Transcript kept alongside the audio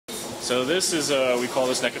So this is, we call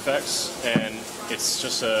this neck effects, and it's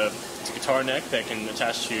just it's a guitar neck that can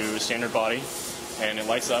attach to a standard body, and it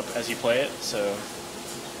lights up as you play it. So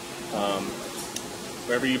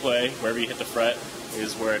wherever you play, wherever you hit the fret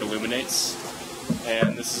is where it illuminates.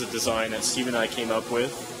 And this is a design that Steve and I came up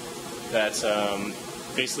with that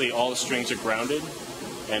basically all the strings are grounded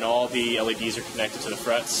and all the LEDs are connected to the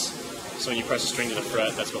frets. So when you press a string to the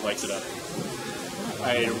fret, that's what lights it up.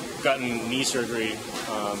 I had gotten knee surgery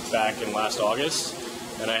back in last August,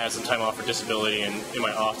 and I had some time off for disability, and in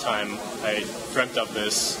my off time I dreamt up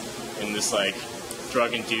this in this like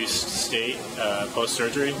drug-induced state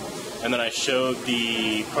post-surgery, and then I showed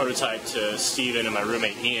the prototype to Steven and my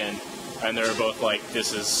roommate Ian, and they were both like,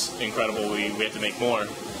 this is incredible, we have to make more.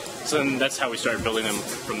 So then that's how we started building them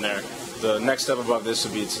from there. The next step above this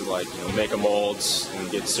would be to make a molds and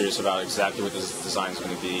get serious about exactly what this design is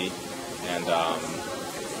going to be, and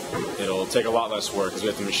it'll take a lot less work because we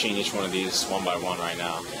have to machine each one of these one by one right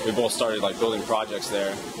now. We both started building projects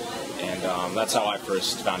there, and that's how I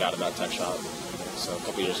first found out about Tech Shop. So a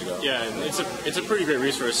couple years ago. Yeah, and it's a pretty great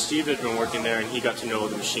resource. Steve had been working there, and he got to know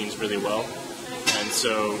the machines really well, and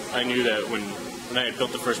so I knew that when I had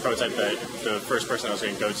built the first prototype, that the first person I was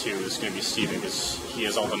going to go to was going to be Steven, because he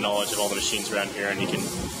has all the knowledge of all the machines around here, and he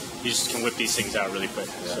just can whip these things out really quick.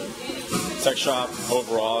 Yeah. So. Tech Shop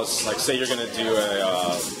overall is say you're going to do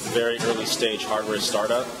a very early stage hardware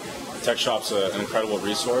startup. Tech Shop's an incredible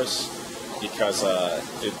resource because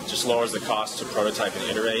it just lowers the cost to prototype and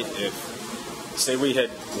iterate. Say we had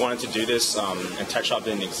wanted to do this and Tech Shop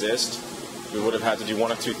didn't exist, we would have had to do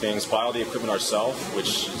one of two things: buy all the equipment ourselves,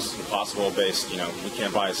 which is impossible based, we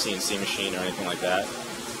can't buy a CNC machine or anything like that,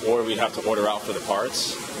 or we'd have to order out for the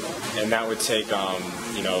parts, and that would take,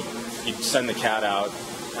 you'd send the CAD out,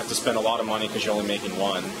 have to spend a lot of money because you're only making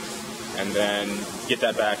one, and then get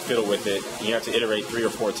that back, fiddle with it, and you have to iterate 3 or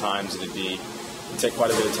 4 times, it'd take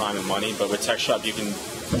quite a bit of time and money, but with Tech Shop you can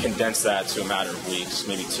condense that to a matter of weeks,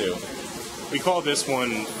 maybe 2. We call this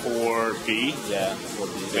one 4B. Yeah,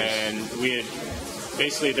 4B.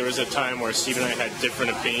 And there was a time where Steve and I had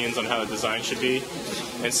different opinions on how the design should be.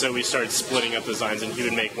 And so we started splitting up designs, and he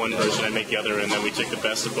would make one version, I'd make the other, and then we took the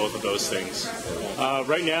best of both of those things.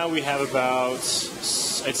 Right now we have about,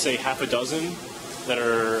 I'd say, half a dozen that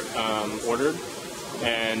are ordered.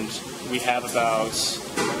 And we have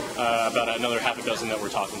about another half a dozen that we're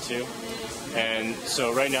talking to. And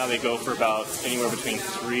so right now they go for about anywhere between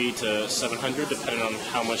 300 to 700, depending on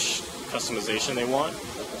how much customization they want.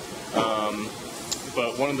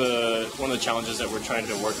 But one of the challenges that we're trying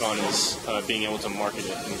to work on is being able to market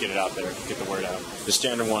it and get it out there, get the word out. The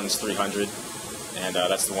standard one is 300, and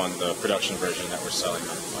that's the production version that we're selling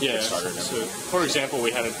on Kickstarter. So, for example,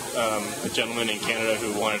 we had a gentleman in Canada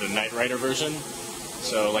who wanted a Knight Rider version.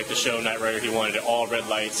 So, like the show Knight Rider, he wanted all red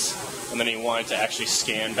lights, and then he wanted to actually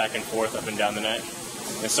scan back and forth up and down the neck.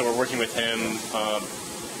 And so we're working with him,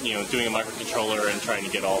 doing a microcontroller and trying to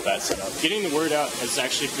get all of that set up. Getting the word out has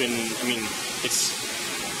actually been, it's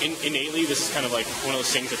innately, this is kind of like one of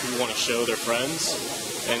those things that people want to show their friends.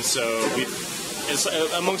 And so it's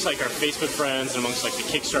amongst our Facebook friends and amongst the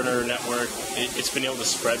Kickstarter network, it's been able to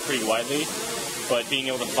spread pretty widely. But being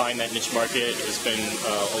able to find that niche market has been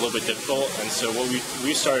a little bit difficult. And so what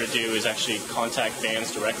we started to do is actually contact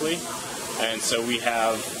bands directly. And so we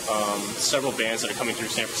have several bands that are coming through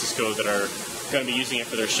San Francisco that are going to be using it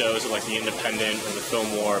for their shows at the Independent or the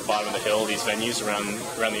Fillmore, Bottom of the Hill, these venues around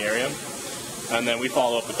the area. And then we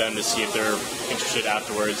follow up with them to see if they're interested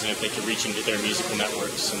afterwards and if they can reach into their musical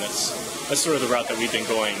networks. And that's sort of the route that we've been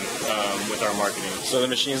going with our marketing. So the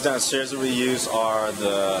machines downstairs that we use are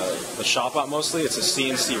the shop out mostly. It's a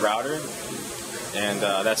CNC router, and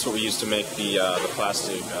that's what we use to make the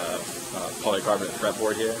plastic polycarbonate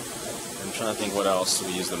fretboard here. I'm trying to think what else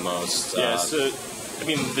we use the most.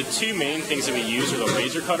 The two main things that we use are the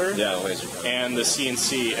laser cutter, the laser cutter, and the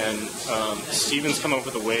CNC. And Steven's come up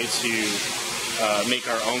with a way to make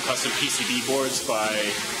our own custom PCB boards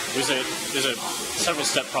there's a several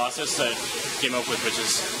step process that came up with, which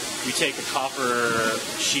is you take a copper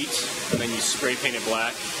sheet and then you spray paint it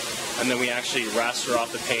black, and then we actually raster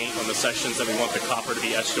off the paint on the sections that we want the copper to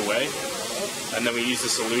be etched away, and then we use a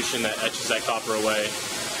solution that etches that copper away,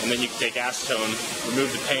 and then you can take acetone,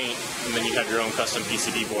 remove the paint, and then you have your own custom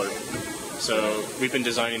PCB board. So we've been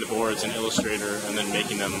designing the boards in Illustrator and then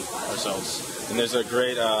making them ourselves. And there's a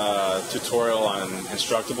great tutorial on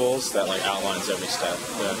Instructables that outlines every step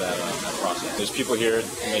of that process. There's people here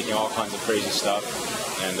making all kinds of crazy stuff,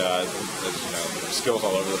 and there's skills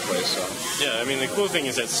all over the place. So. Yeah, the cool thing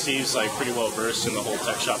is that Steve's pretty well versed in the whole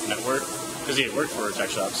Tech Shop network because he had worked for a Tech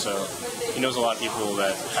Shop, so he knows a lot of people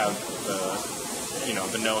that have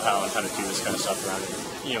the know-how on how to do this kind of stuff around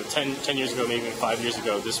it. 10 years ago, maybe even 5 years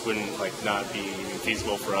ago, this wouldn't not be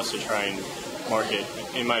feasible for us to try and market,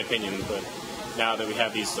 in my opinion. But now that we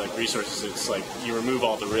have these resources, it's you remove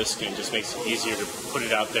all the risk and it just makes it easier to put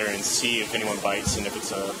it out there and see if anyone bites and if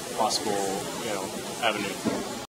it's a possible avenue.